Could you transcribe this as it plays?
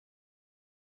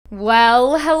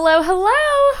Well, hello.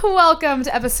 Welcome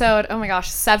to episode,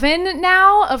 7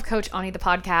 now of Coach Ani the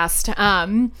podcast.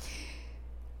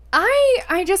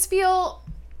 I just feel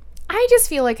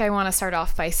like I want to start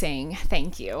off by saying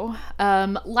thank you.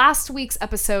 Last week's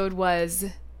episode was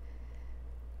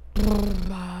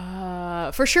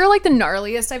for sure like the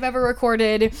gnarliest I've ever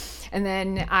recorded, and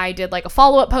then I did like a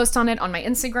follow-up post on it on my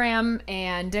Instagram,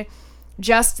 and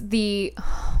just the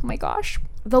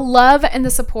love and the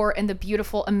support and the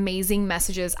beautiful, amazing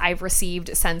messages I've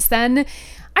received since then. I'm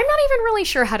not even really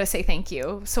sure how to say thank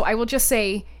you. So I will just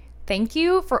say thank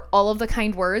you for all of the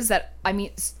kind words that,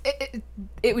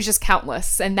 it was just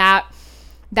countless. And that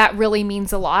really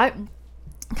means a lot.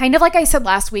 Kind of like I said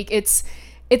last week, it's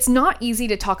not easy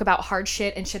to talk about hard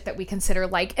shit and shit that we consider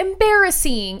like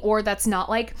embarrassing or that's not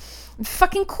like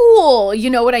fucking cool, you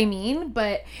know what I mean?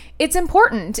 But it's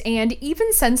important. And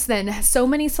even since then, so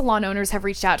many salon owners have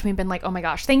reached out to me and been like, oh my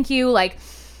gosh, thank you. Like,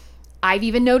 I've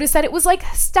even noticed that it was like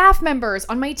staff members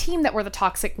on my team that were the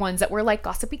toxic ones that were like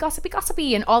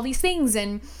gossipy and all these things.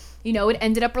 And, you know, it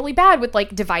ended up really bad with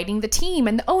like dividing the team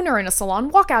and the owner in a salon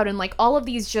walkout and like all of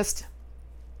these just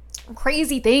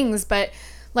crazy things. But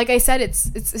like I said,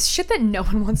 it's shit that no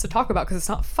one wants to talk about because it's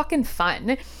not fucking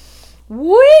fun.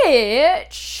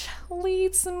 Which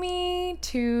leads me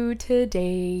to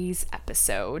today's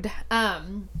episode.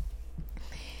 Someone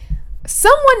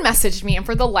messaged me, and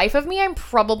for the life of me, I'm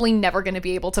probably never going to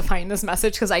be able to find this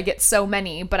message because I get so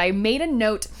many, but I made a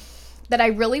note that I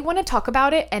really want to talk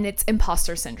about it, and it's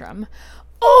imposter syndrome.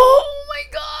 Oh my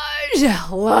gosh.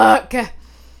 Look.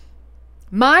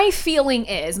 My feeling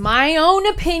is, my own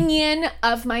opinion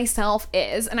of myself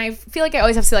is, and I feel like I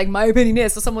always have to say like my opinion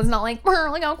is, so someone's not like,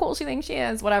 look how cool she thinks she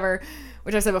is, whatever,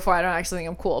 which I said before, I don't actually think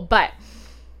I'm cool, but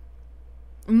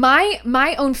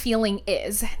my own feeling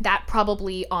is that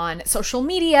probably on social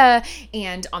media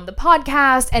and on the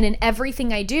podcast and in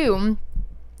everything I do,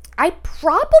 I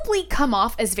probably come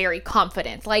off as very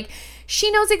confident. Like,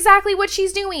 she knows exactly what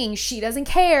she's doing. She doesn't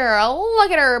care. Look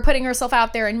at her putting herself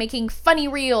out there and making funny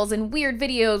reels and weird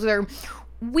videos or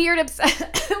weird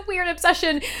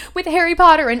obsession with Harry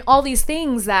Potter and all these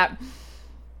things that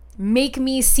make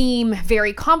me seem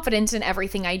very confident in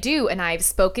everything I do. And I've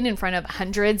spoken in front of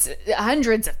hundreds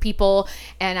of people,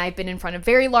 and I've been in front of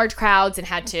very large crowds and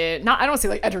had to, I don't say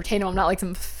like entertain them. I'm not like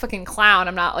some fucking clown.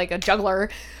 I'm not like a juggler,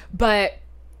 but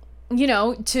you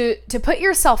know, to put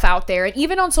yourself out there, and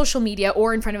even on social media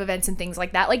or in front of events and things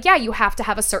like that, like, yeah, you have to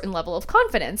have a certain level of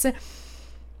confidence.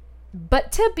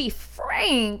 But to be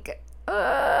frank, I'm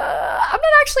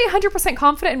not actually 100%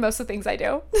 confident in most of the things I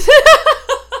do.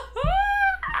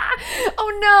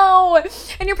 Oh no.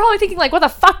 And you're probably thinking like, what the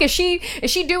fuck is she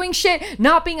doing shit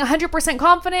not being 100%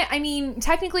 confident? I mean,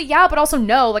 technically, yeah, but also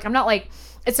no. Like, I'm not like,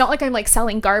 it's not like I'm like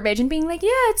selling garbage and being like, yeah,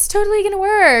 it's totally gonna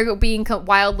work, being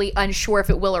wildly unsure if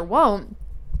it will or won't.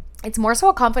 It's more so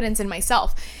a confidence in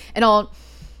myself. And I'll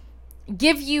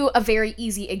give you a very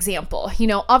easy example. You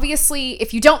know, obviously,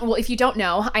 if you don't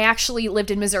know, I actually lived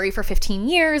in Missouri for 15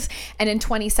 years, and in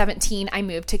 2017 I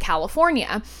moved to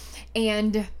California.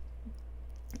 And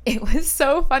it was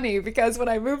so funny because when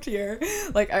I moved here,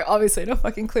 like, I obviously had no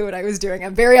fucking clue what I was doing.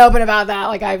 I'm very open about that.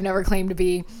 Like, I've never claimed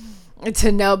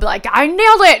to know, but like, I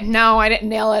nailed it. No, I didn't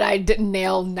nail it. I didn't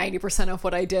nail 90% of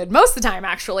what I did most of the time,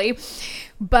 actually.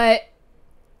 But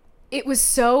it was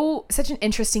such an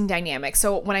interesting dynamic.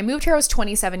 So when I moved here, I was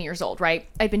 27 years old, right?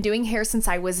 I'd been doing hair since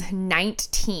I was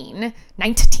 19.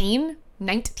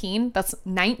 That's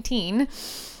 19.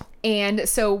 And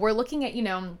so we're looking at,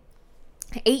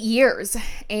 8 years.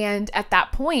 And at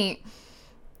that point,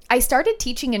 I started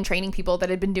teaching and training people that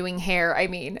had been doing hair. I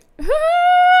mean,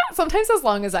 sometimes as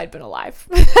long as I'd been alive.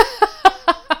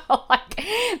 Like,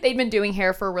 they'd been doing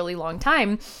hair for a really long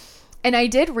time. And I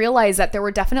did realize that there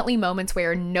were definitely moments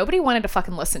where nobody wanted to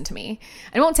fucking listen to me.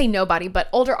 I won't say nobody, but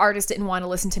older artists didn't want to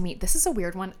listen to me. This is a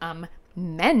weird one.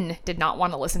 Men did not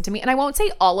want to listen to me. And I won't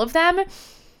say all of them.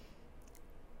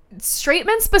 Straight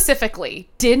men specifically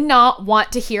did not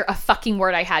want to hear a fucking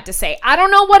word I had to say. I don't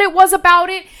know what it was about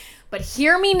it, but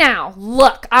hear me now.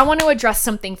 Look, I want to address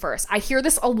something first. I hear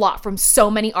this a lot from so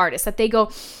many artists that they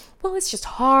go, well, it's just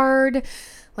hard.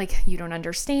 Like, you don't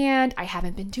understand. I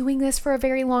haven't been doing this for a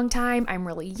very long time. I'm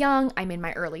really young. I'm in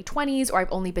my early 20s, or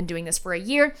I've only been doing this for a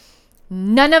year.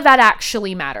 None of that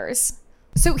actually matters.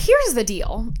 So here's the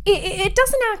deal. It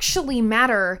doesn't actually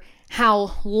matter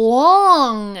how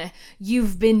long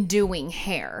you've been doing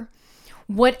hair.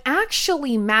 What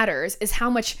actually matters is how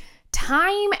much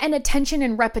time and attention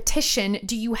and repetition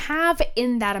do you have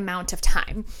in that amount of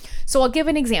time? So I'll give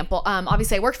an example.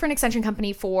 Obviously, I worked for an extension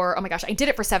company for, I did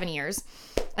it for 7 years,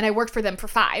 and I worked for them for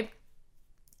 5.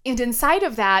 And inside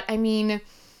of that, I mean,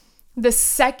 the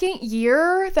second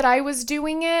year that I was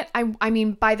doing it, I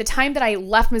mean, by the time that I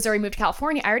left Missouri, moved to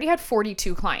California, I already had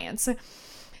 42 clients.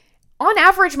 On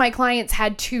average, my clients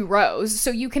had 2 rows.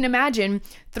 So you can imagine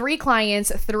 3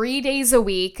 clients, 3 days a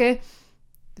week,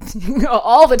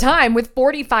 all the time with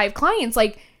 45 clients.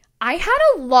 Like, I had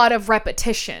a lot of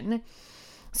repetition.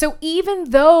 So even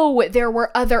though there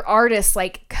were other artists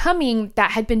like coming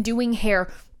that had been doing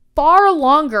hair far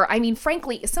longer, I mean,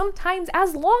 frankly, sometimes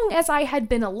as long as I had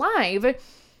been alive,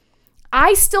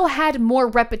 I still had more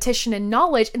repetition and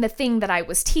knowledge in the thing that I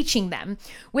was teaching them,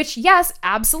 which, yes,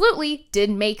 absolutely did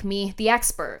make me the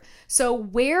expert. So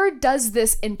where does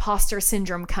this imposter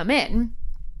syndrome come in?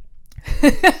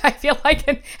 I feel like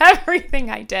in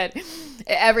everything I did,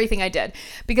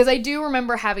 because I do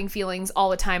remember having feelings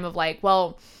all the time of like,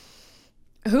 well,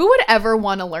 who would ever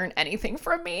want to learn anything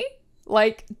from me?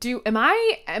 Like, am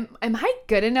I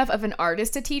good enough of an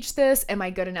artist to teach this? Am I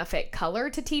good enough at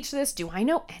color to teach this? Do I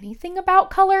know anything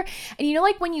about color? And you know,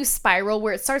 like when you spiral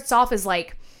where it starts off as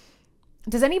like,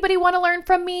 does anybody want to learn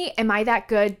from me? Am I that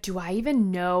good? Do I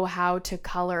even know how to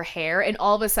color hair? And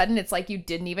all of a sudden it's like you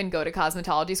didn't even go to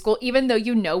cosmetology school, even though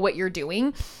you know what you're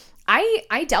doing.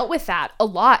 I dealt with that a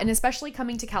lot. And especially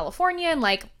coming to California, and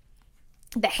like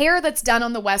the hair that's done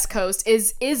on the West Coast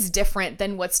is different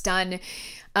than what's done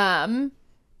in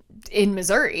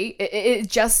Missouri. It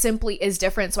just simply is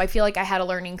different. So I feel like I had a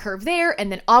learning curve there.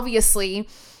 And then obviously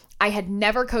I had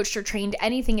never coached or trained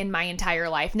anything in my entire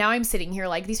life. Now I'm sitting here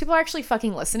like, these people are actually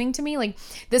fucking listening to me. Like,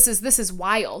 this is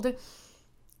wild.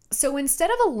 So instead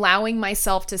of allowing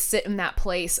myself to sit in that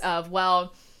place of,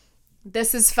 well,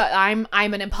 this is I'm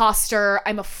an imposter,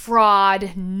 I'm a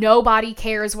fraud, nobody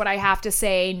cares what I have to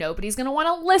say, nobody's going to want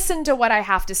to listen to what I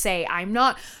have to say, I'm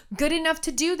not good enough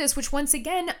to do this, which once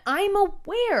again, I'm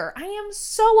aware, I am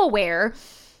so aware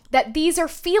that these are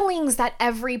feelings that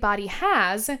everybody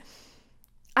has.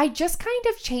 I just kind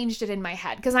of changed it in my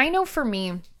head, because I know for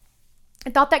me, a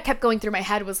thought that kept going through my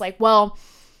head was like, well,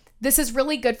 this is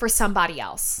really good for somebody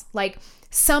else. Like,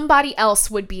 somebody else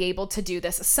would be able to do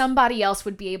this. Somebody else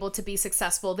would be able to be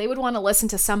successful. They would want to listen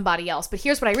to somebody else. But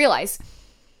here's what I realized.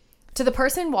 To the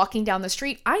person walking down the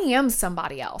street, I am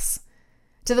somebody else.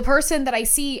 To the person that I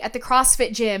see at the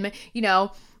CrossFit gym, you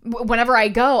know, whenever I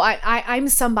go, I'm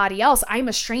somebody else. I'm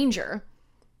a stranger.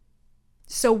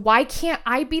 So why can't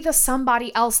I be the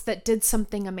somebody else that did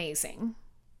something amazing?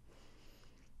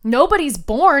 Nobody's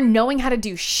born knowing how to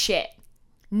do shit.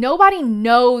 Nobody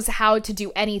knows how to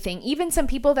do anything. Even some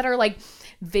people that are like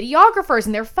videographers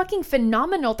and they're fucking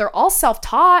phenomenal. They're all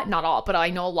self-taught. Not all, but I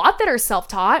know a lot that are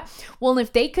self-taught. Well,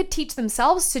 if they could teach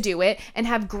themselves to do it and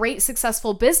have great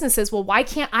successful businesses, well, why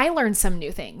can't I learn some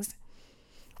new things?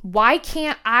 Why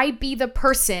can't I be the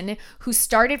person who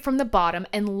started from the bottom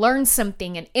and learned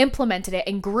something and implemented it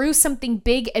and grew something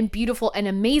big and beautiful and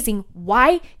amazing?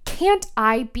 Why can't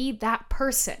I be that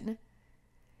person?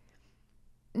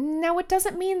 Now, it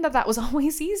doesn't mean that was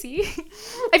always easy.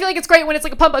 I feel like it's great when it's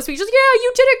like a pump up speech. Just, yeah,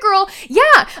 you did it, girl.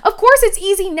 Yeah, of course it's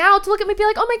easy now to look at me and be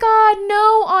like, oh my God,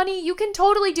 no, Ani, you can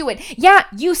totally do it. Yeah,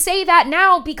 you say that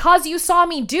now because you saw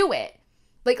me do it.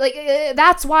 Like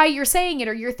that's why you're saying it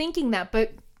or you're thinking that.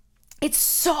 But it's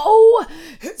so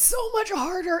much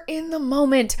harder in the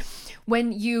moment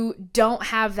when you don't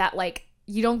have that, like,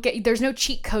 there's no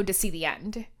cheat code to see the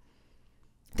end.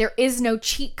 There is no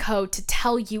cheat code to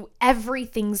tell you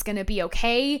everything's going to be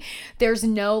okay. There's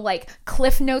no like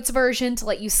Cliff Notes version to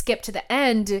let you skip to the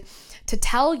end to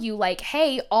tell you like,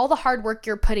 hey, all the hard work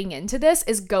you're putting into this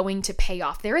is going to pay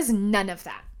off. There is none of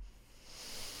that.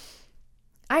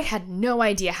 I had no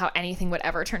idea how anything would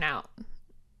ever turn out.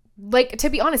 Like, to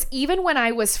be honest, even when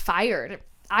I was fired,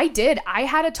 I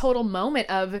had a total moment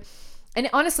of, and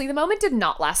honestly, the moment did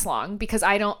not last long because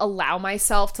I don't allow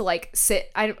myself to like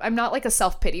sit. I'm not like a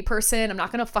self-pity person. I'm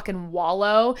not going to fucking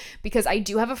wallow because I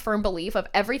do have a firm belief of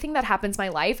everything that happens in my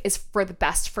life is for the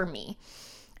best for me.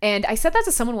 And I said that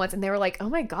to someone once and they were like, oh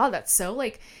my God, that's so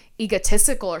like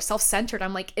egotistical or self-centered.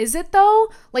 I'm like, is it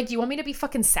though? Like, do you want me to be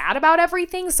fucking sad about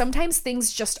everything? Sometimes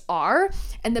things just are.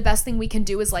 And the best thing we can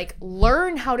do is like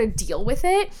learn how to deal with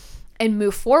it and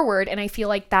move forward. And I feel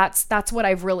like that's what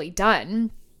I've really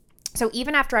done. So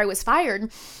even after I was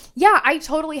fired, yeah, I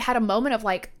totally had a moment of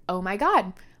like, oh my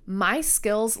God, my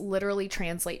skills literally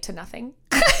translate to nothing.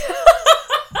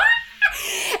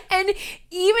 And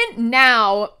even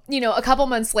now, you know, a couple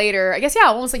months later, I guess, yeah,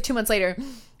 almost like 2 months later,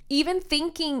 even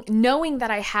knowing that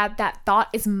I had that thought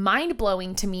is mind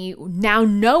blowing to me now,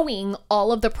 knowing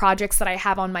all of the projects that I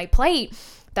have on my plate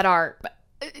that are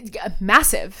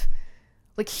massive,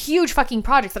 like huge fucking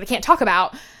projects that I can't talk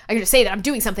about. I can just say that I'm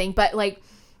doing something, but like,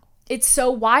 it's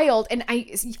so wild. And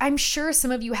I'm sure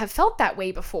some of you have felt that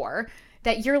way before,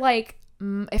 that you're like,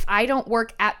 if I don't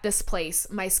work at this place,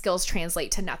 my skills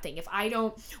translate to nothing. If I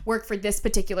don't work for this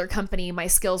particular company, my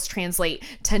skills translate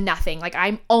to nothing. Like,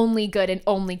 I'm only good and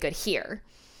only good here.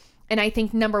 And I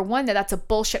think, number one, that's a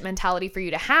bullshit mentality for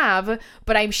you to have,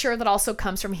 but I'm sure that also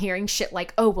comes from hearing shit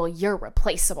like, oh, well, you're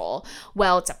replaceable.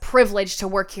 Well, it's a privilege to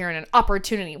work here and an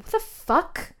opportunity. What the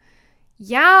fuck?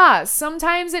 Yeah,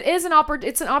 sometimes it's an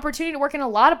opportunity to work in a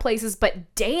lot of places,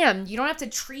 but damn, you don't have to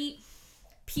treat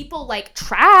people like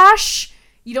trash.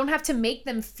 You don't have to make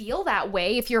them feel that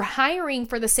way. If you're hiring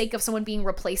for the sake of someone being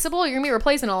replaceable, you're gonna be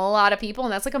replacing a lot of people,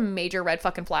 and that's like a major red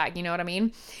fucking flag, you know what I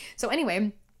mean? So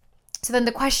anyway, so then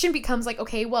the question becomes like,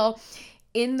 okay, well,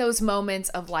 in those moments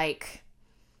of like,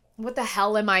 what the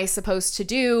hell am I supposed to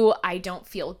do? I don't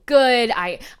feel good.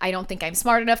 I don't think I'm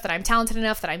smart enough, that I'm talented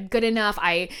enough, that I'm good enough.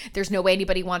 There's no way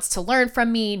anybody wants to learn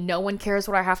from me. No one cares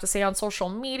what I have to say on social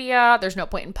media. There's no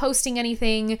point in posting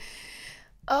anything.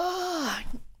 I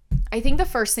think the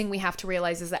first thing we have to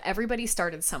realize is that everybody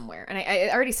started somewhere. And I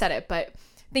already said it, but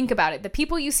think about it. The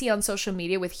people you see on social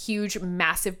media with huge,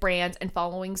 massive brands and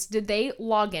followings, did they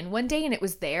log in one day and it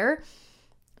was there?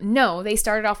 No, they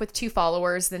started off with 2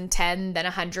 followers, then 10, then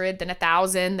 100, then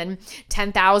 1,000, then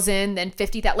 10,000, then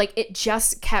 50,000. Like, it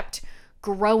just kept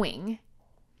growing.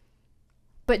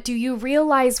 But do you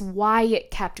realize why it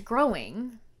kept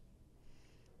growing?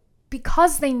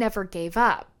 Because they never gave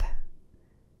up.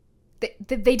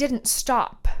 They didn't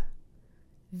stop.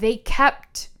 They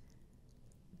kept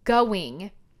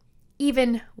going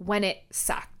even when it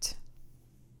sucked.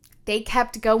 They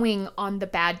kept going on the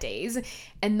bad days.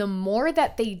 And the more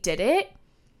that they did it,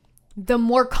 the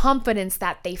more confidence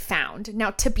that they found.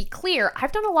 Now, to be clear,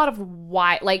 I've done a lot of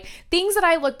things that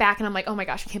I look back and I'm like, oh my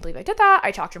gosh, I can't believe I did that. I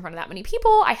talked in front of that many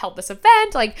people. I held this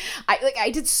event.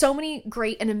 I did so many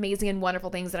great and amazing and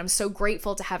wonderful things that I'm so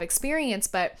grateful to have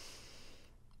experienced, but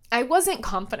I wasn't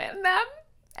confident in them.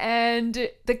 And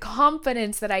the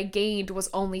confidence that I gained was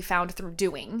only found through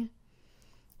doing.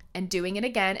 And doing it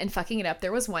again and fucking it up.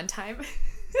 There was one time,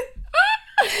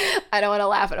 I don't want to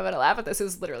laugh, but I'm going to laugh at this. It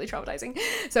was literally traumatizing.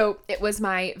 So it was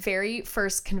my very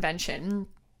first convention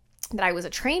that I was a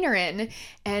trainer in.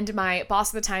 And my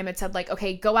boss at the time had said like,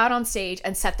 okay, go out on stage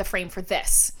and set the frame for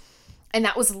this. And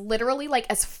that was literally like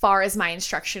as far as my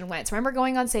instruction went. So I remember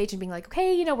going on stage and being like,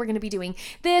 okay, we're going to be doing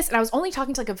this. And I was only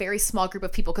talking to like a very small group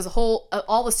of people because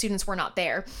all the students were not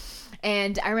there.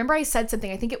 And I remember I said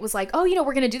something, I think it was like, oh,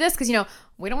 we're going to do this because, we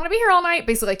don't want to be here all night,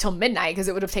 basically like till midnight, because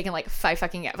it would have taken like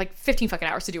 15 fucking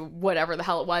hours to do whatever the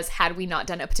hell it was had we not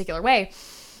done it a particular way.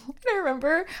 And I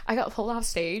remember I got pulled off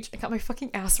stage. I got my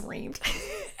fucking ass reamed.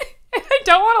 I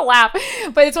don't want to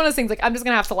laugh, but it's one of those things, like, I'm just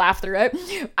going to have to laugh through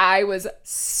it. I was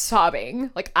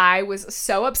sobbing. Like, I was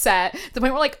so upset to the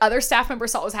point where, like, other staff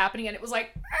members saw what was happening, and it was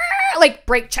like,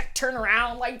 break, check, turn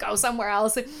around, like, go somewhere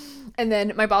else. And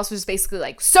then my boss was basically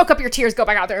like, soak up your tears, go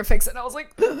back out there and fix it. And I was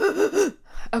like,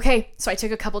 okay. So I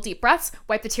took a couple deep breaths,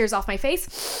 wiped the tears off my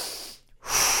face,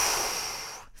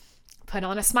 put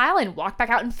on a smile, and walked back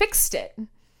out and fixed it.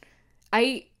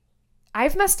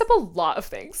 I've messed up a lot of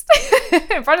things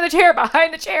in front of the chair,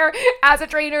 behind the chair, as a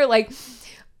trainer. Like,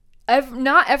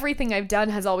 not everything I've done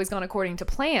has always gone according to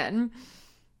plan,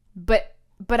 but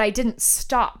I didn't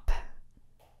stop.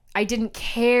 I didn't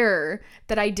care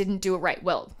that I didn't do it right.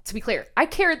 Well, to be clear, I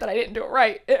cared that I didn't do it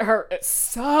right. It hurt. It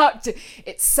sucked.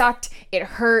 It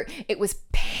hurt. It was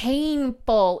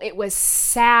painful. It was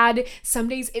sad. Some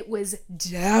days it was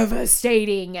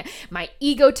devastating. My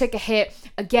ego took a hit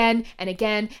again and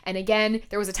again and again.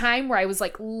 There was a time where I was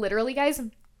like, literally, guys,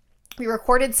 we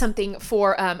recorded something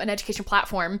for an education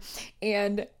platform,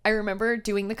 and I remember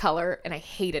doing the color, and I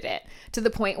hated it to the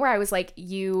point where I was like,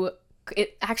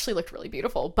 it actually looked really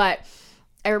beautiful, but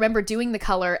I remember doing the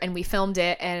color, and we filmed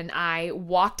it, and I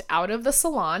walked out of the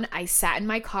salon. I sat in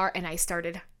my car and I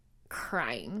started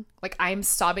crying. Like, I'm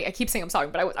sobbing. I keep saying I'm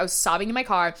sobbing, but I was sobbing in my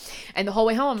car, and the whole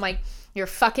way home I'm like, you're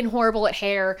fucking horrible at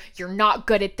hair. You're not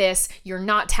good at this. You're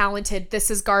not talented. This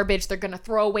is garbage. They're going to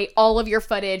throw away all of your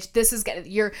footage.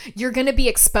 You're going to be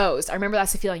exposed. I remember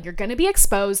that's the feeling. You're going to be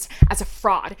exposed as a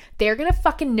fraud. They're going to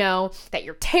fucking know that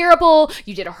you're terrible.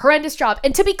 You did a horrendous job.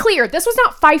 And to be clear, this was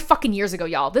not 5 fucking years ago,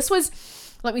 y'all. This was,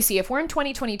 let me see, if we're in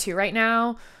 2022 right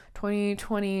now,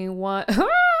 2021,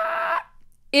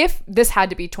 if this had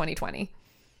to be 2020.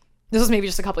 This was maybe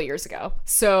just a couple of years ago.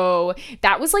 So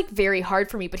that was like very hard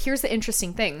for me. But here's the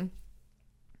interesting thing.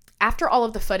 After all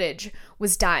of the footage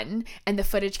was done and the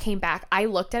footage came back, I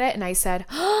looked at it and I said,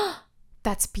 oh,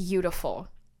 that's beautiful.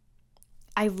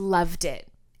 I loved it.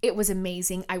 It was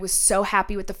amazing. I was so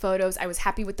happy with the photos. I was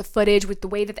happy with the footage, with the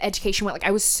way that the education went. Like,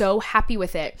 I was so happy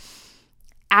with it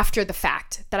after the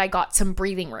fact that I got some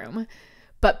breathing room.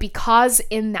 But because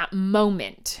in that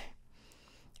moment,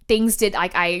 things did,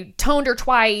 like, I toned her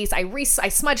twice, I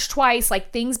smudged twice,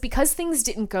 like, because things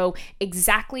didn't go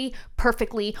exactly,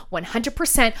 perfectly,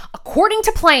 100% according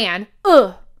to plan,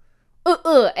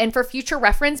 and for future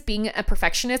reference, being a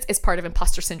perfectionist is part of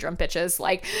imposter syndrome, bitches.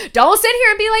 Like, don't sit here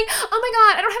and be like, oh my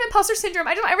God, I don't have imposter syndrome.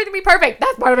 I don't want everything to be perfect.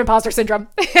 That's part of imposter syndrome.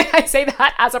 I say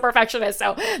that as a perfectionist,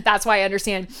 so that's why I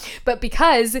understand. But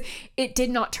because it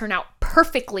did not turn out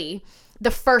perfectly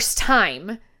the first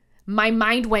time, my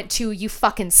mind went to, you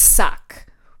fucking suck.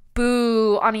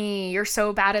 Boo, Ani, you're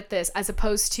so bad at this, as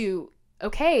opposed to,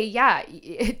 okay, yeah,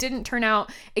 it didn't turn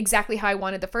out exactly how I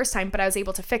wanted the first time, but I was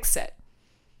able to fix it.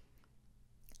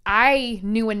 I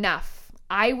knew enough.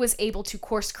 I was able to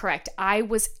course correct. I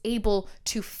was able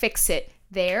to fix it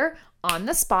there on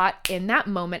the spot in that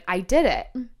moment. I did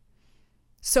it.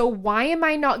 So why am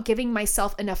I not giving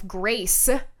myself enough grace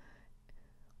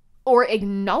or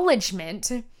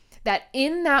acknowledgement that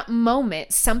in that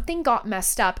moment something got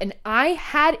messed up and I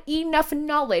had enough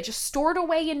knowledge stored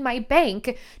away in my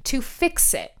bank to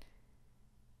fix it?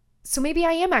 So maybe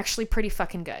I am actually pretty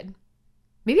fucking good.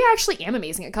 Maybe I actually am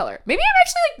amazing at color. Maybe I'm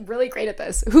actually like really great at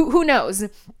this. Who knows?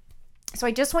 So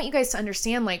I just want you guys to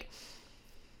understand, like,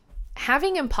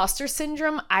 having imposter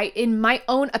syndrome, in my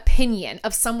own opinion,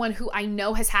 of someone who I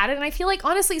know has had it, and I feel like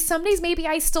honestly some days maybe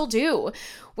I still do,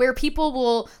 where people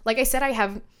will, like I said, I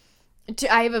have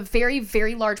a very,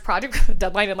 very large project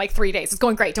deadline in like 3 days. It's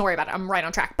going great. Don't worry about it. I'm right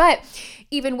on track. But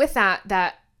even with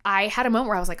that I had a moment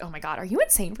where I was like, oh my God, are you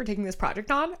insane for taking this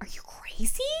project on? Are you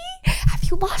crazy? Have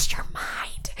you lost your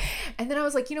mind? And then I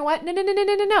was like, you know what?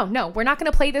 No. We're not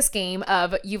going to play this game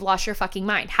of you've lost your fucking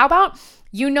mind. How about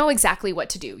you know exactly what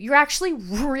to do? You're actually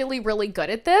really, really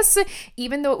good at this,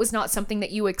 even though it was not something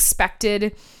that you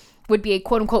expected would be a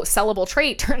quote unquote sellable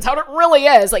trait. Turns out it really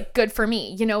is. Like, good for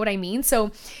me. You know what I mean?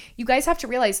 So you guys have to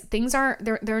realize things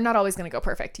they're not always going to go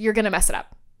perfect. You're going to mess it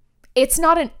up. It's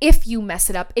not an if you mess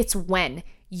it up, it's when.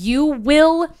 You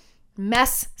will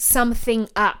mess something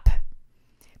up.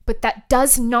 But that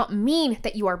does not mean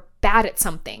that you are bad at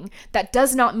something. That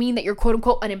does not mean that you're quote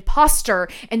unquote an imposter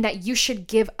and that you should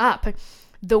give up.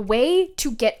 The way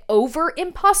to get over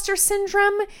imposter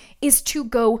syndrome is to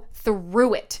go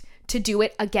through it, to do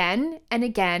it again and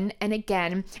again and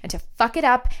again, and to fuck it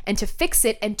up and to fix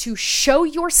it and to show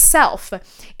yourself.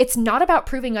 It's not about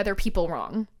proving other people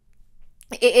wrong.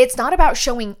 It's not about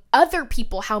showing other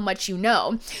people how much you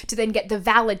know to then get the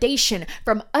validation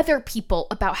from other people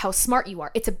about how smart you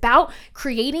are. It's about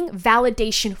creating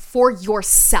validation for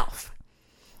yourself,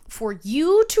 for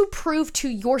you to prove to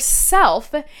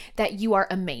yourself that you are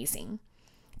amazing,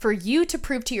 for you to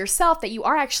prove to yourself that you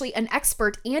are actually an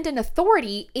expert and an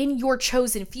authority in your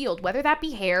chosen field, whether that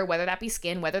be hair, whether that be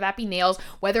skin, whether that be nails,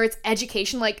 whether it's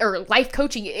education, or life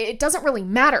coaching. It doesn't really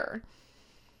matter.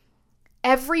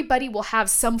 Everybody will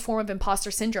have some form of imposter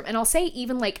syndrome. And I'll say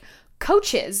even like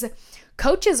coaches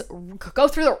go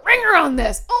through the ringer on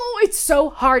this. Oh, it's so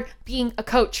hard being a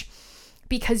coach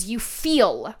because you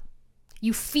feel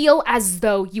as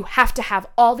though you have to have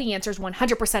all the answers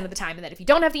 100% of the time. And that if you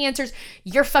don't have the answers,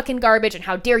 you're fucking garbage and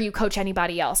how dare you coach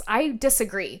anybody else. I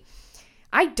disagree.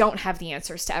 I don't have the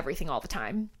answers to everything all the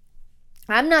time.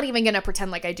 I'm not even going to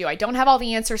pretend like I do. I don't have all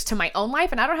the answers to my own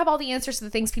life, and I don't have all the answers to the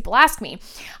things people ask me.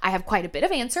 I have quite a bit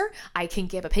of answer. I can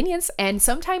give opinions, and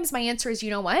sometimes my answer is, you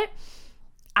know what?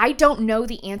 I don't know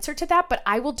the answer to that, but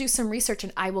I will do some research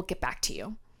and I will get back to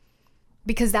you.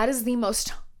 Because that is the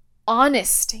most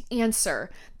honest answer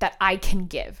that I can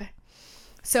give.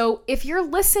 So if you're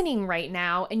listening right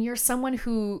now and you're someone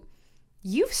who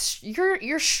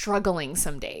you're struggling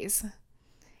some days,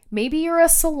 maybe you're a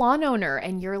salon owner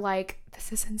and you're like,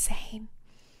 this is insane.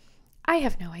 I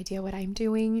have no idea what I'm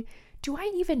doing. Do I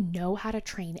even know how to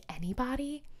train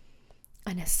anybody?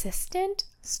 An assistant?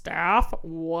 Staff?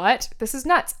 What? This is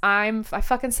nuts. I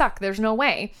fucking suck. There's no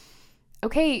way.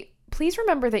 Okay, please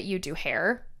remember that you do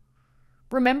hair.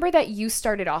 Remember that you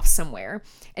started off somewhere.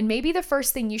 And maybe the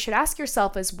first thing you should ask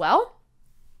yourself is, well,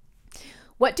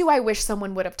 what do I wish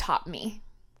someone would have taught me?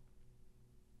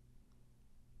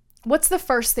 What's the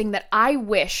first thing that I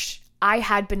wish I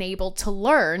had been able to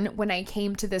learn when I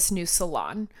came to this new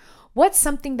salon? What's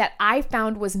something that I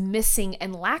found was missing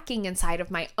and lacking inside of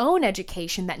my own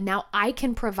education that now I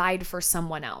can provide for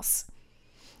someone else?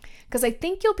 Because I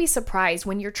think you'll be surprised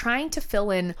when you're trying to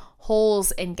fill in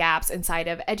holes and gaps inside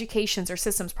of educations or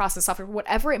systems, process, software,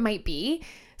 whatever it might be.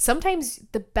 Sometimes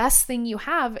the best thing you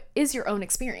have is your own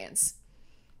experience.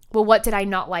 Well, what did I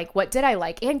not like? What did I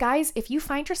like? And guys, if you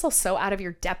find yourself so out of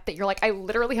your depth that you're like, I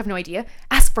literally have no idea,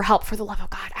 ask for help. For the love of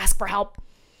God, ask for help.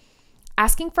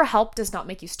 Asking for help does not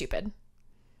make you stupid.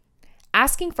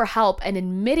 Asking for help and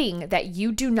admitting that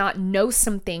you do not know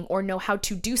something or know how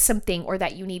to do something or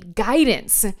that you need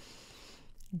guidance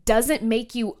doesn't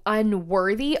make you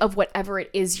unworthy of whatever it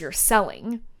is you're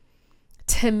selling.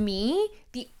 To me,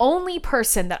 the only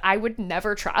person that I would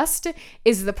never trust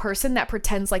is the person that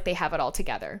pretends like they have it all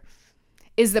together.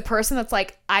 Is the person that's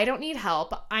like, I don't need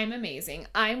help. I'm amazing.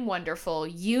 I'm wonderful.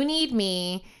 You need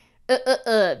me.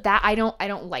 That I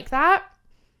don't like that.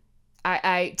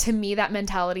 To me, that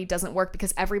mentality doesn't work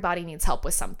because everybody needs help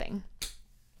with something.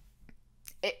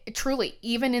 Truly,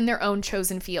 even in their own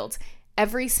chosen fields,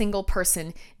 every single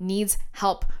person needs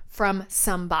help from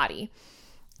somebody.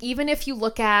 Even if you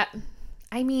look at,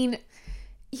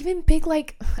 even big,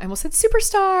 like, I almost said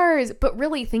superstars, but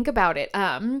really think about it.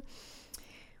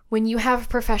 When you have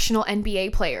professional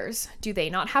NBA players, do they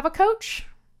not have a coach?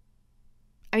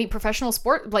 Professional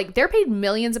sport, like, they're paid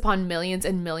millions upon millions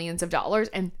and millions of dollars,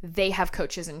 and they have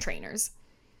coaches and trainers.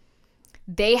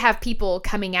 They have people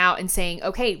coming out and saying,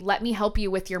 okay, let me help you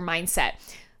with your mindset.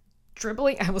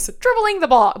 Dribbling the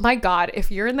ball. My God, if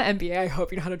you're in the NBA, I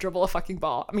hope you know how to dribble a fucking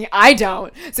ball. I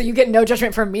don't. So you get no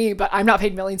judgment from me, but I'm not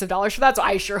paid millions of dollars for that. So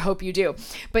I sure hope you do.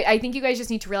 But I think you guys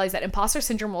just need to realize that imposter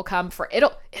syndrome will come for,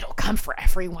 it'll come for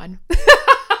everyone.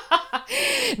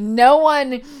 No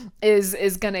one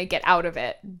is going to get out of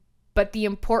it. But the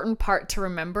important part to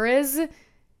remember is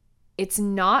it's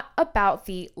not about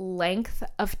the length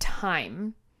of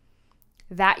time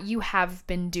that you have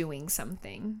been doing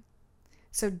something.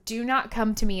 So do not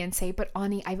come to me and say, but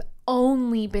Ani, I've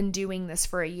only been doing this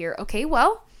for a year. Okay,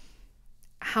 well,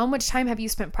 how much time have you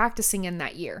spent practicing in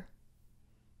that year?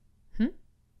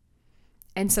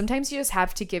 And sometimes you just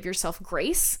have to give yourself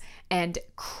grace and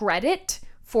credit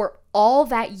for all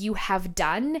that you have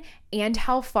done and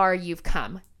how far you've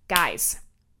come. Guys,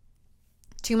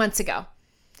 2 months ago,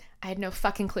 I had no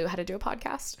fucking clue how to do a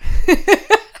podcast.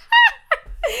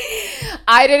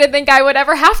 I didn't think I would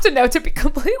ever have to know, to be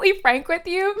completely frank with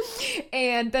you.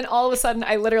 And then all of a sudden,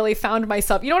 I literally found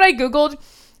myself, you know what I Googled?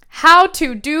 How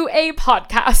to do a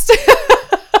podcast.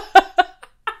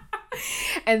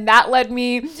 And that led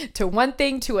me to one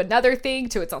thing, to another thing,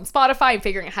 to it's on Spotify and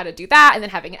figuring out how to do that. And then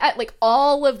having it, like,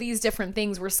 all of these different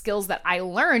things were skills that I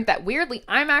learned that weirdly,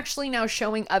 I'm actually now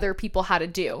showing other people how to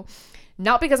do.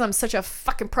 Not because I'm such a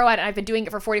fucking pro at it and I've been doing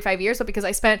it for 45 years, but because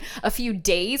I spent a few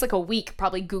days, like a week,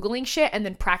 probably Googling shit and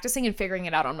then practicing and figuring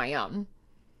it out on my own.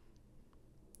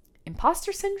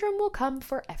 Imposter syndrome will come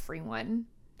for everyone.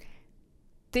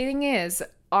 The thing is,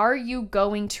 are you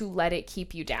going to let it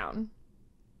keep you down?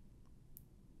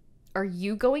 Are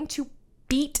you going to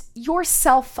beat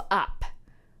yourself up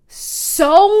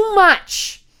so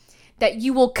much that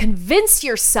you will convince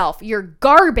yourself you're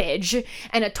garbage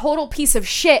and a total piece of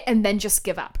shit and then just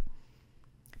give up?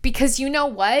 Because you know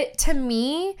what? To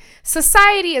me,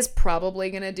 society is probably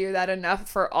going to do that enough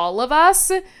for all of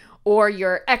us, or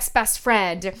your ex-best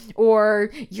friend,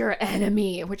 or your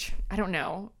enemy, which I don't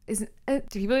know. Do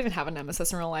people even have a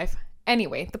nemesis in real life?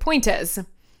 Anyway, the point is,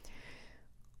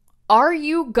 are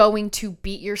you going to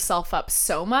beat yourself up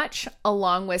so much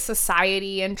along with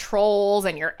society and trolls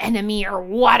and your enemy or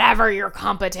whatever, your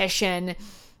competition,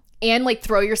 and like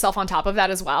throw yourself on top of that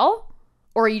as well?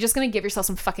 Or are you just going to give yourself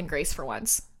some fucking grace for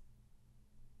once?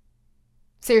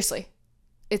 Seriously,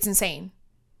 it's insane.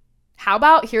 How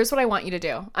about, here's what I want you to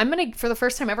do. For the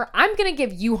first time ever, I'm going to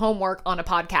give you homework on a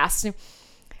podcast.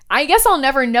 I guess I'll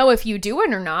never know if you do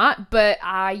it or not, but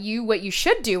what you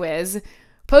should do is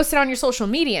post it on your social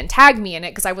media and tag me in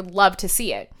it because I would love to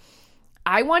see it.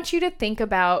 I want you to think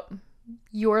about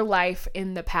your life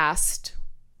in the past.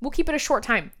 We'll keep it a short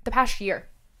time, the past year.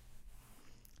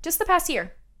 Just the past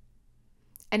year.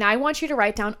 And I want you to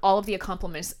write down all of the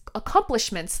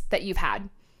accomplishments that you've had.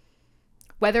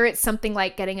 Whether it's something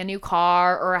like getting a new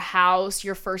car or a house,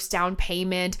 your first down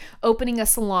payment, opening a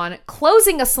salon,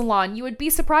 closing a salon, you would be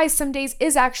surprised some days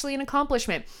is actually an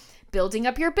accomplishment. Building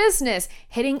up your business,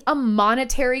 hitting a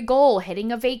monetary goal,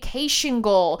 hitting a vacation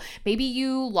goal. Maybe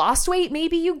you lost weight,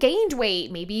 maybe you gained weight,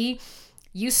 maybe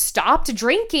you stopped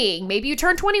drinking, maybe you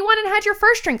turned 21 and had your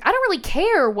first drink. I don't really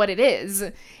care what it is.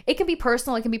 It can be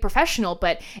personal, it can be professional,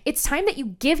 but it's time that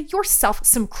you give yourself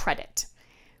some credit.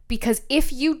 Because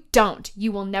if you don't,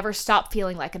 you will never stop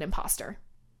feeling like an imposter.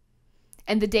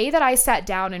 And the day that I sat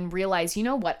down and realized, you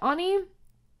know what, Ani,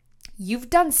 you've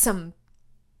done some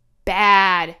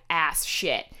bad ass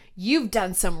shit. You've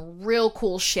done some real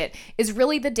cool shit is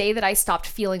really the day that I stopped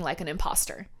feeling like an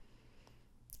imposter.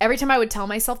 every time I would tell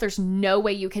myself, there's no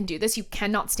way you can do this. You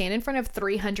cannot stand in front of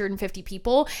 350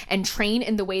 people and train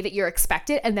in the way that you're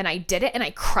expected. And then I did it and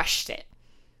I crushed it.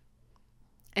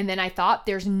 And then I thought,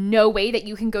 there's no way that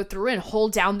you can go through and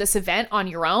hold down this event on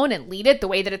your own and lead it the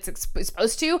way that it's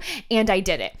supposed to. And I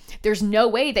did it. There's no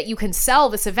way that you can sell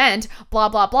this event, blah,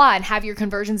 blah, blah, and have your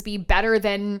conversions be better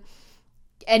than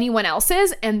anyone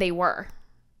else's. And they were.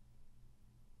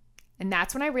 And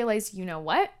that's when I realized, you know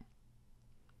what?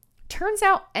 Turns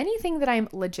out anything that I'm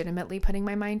legitimately putting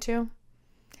my mind to,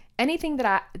 anything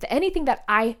that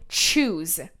I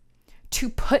choose to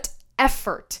put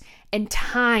effort and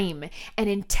time and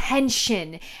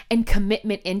intention and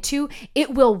commitment into,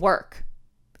 it will work.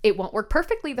 It won't work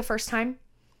perfectly the first time.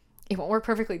 It won't work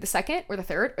perfectly the second or the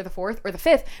third or the fourth or the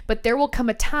fifth, but there will come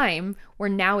a time where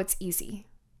now it's easy.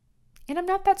 And I'm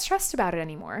not that stressed about it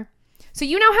anymore. So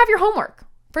you now have your homework.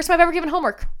 First time I've ever given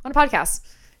homework on a podcast.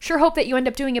 Sure hope that you end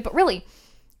up doing it, but really,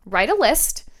 write a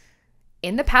list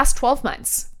in the past 12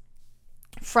 months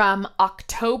from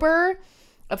October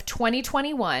of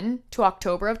 2021 to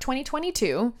October of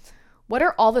 2022. What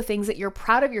are all the things that you're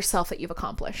proud of yourself that you've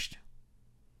accomplished?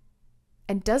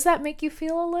 And does that make you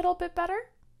feel a little bit better?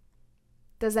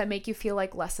 Does that make you feel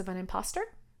like less of an imposter?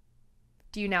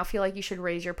 Do you now feel like you should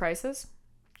raise your prices?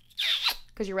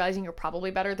 Because you're realizing you're probably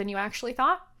better than you actually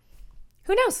thought?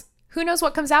 Who knows? Who knows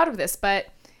what comes out of this? But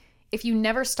if you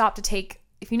never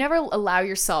if you never allow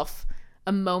yourself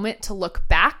a moment to look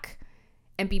back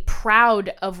and be proud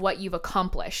of what you've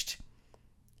accomplished,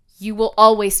 you will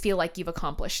always feel like you've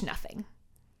accomplished nothing.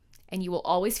 And you will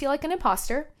always feel like an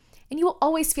imposter, and you will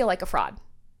always feel like a fraud.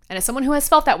 And as someone who has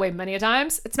felt that way many a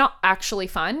times, it's not actually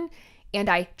fun. And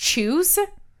I choose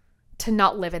to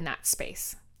not live in that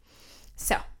space.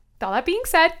 So, with all that being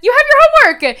said, you have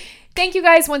your homework. Thank you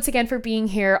guys once again for being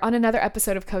here on another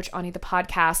episode of Coach Ani the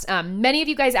podcast. Many of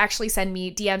you guys actually send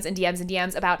me DMs and DMs and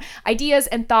DMs about ideas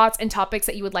and thoughts and topics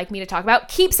that you would like me to talk about.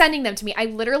 Keep sending them to me. I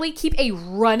literally keep a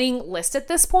running list at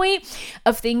this point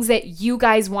of things that you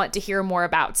guys want to hear more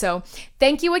about. So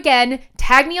thank you again.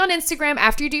 Tag me on Instagram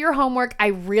after you do your homework. I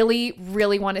really,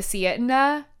 really want to see it. And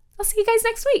I'll see you guys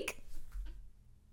next week.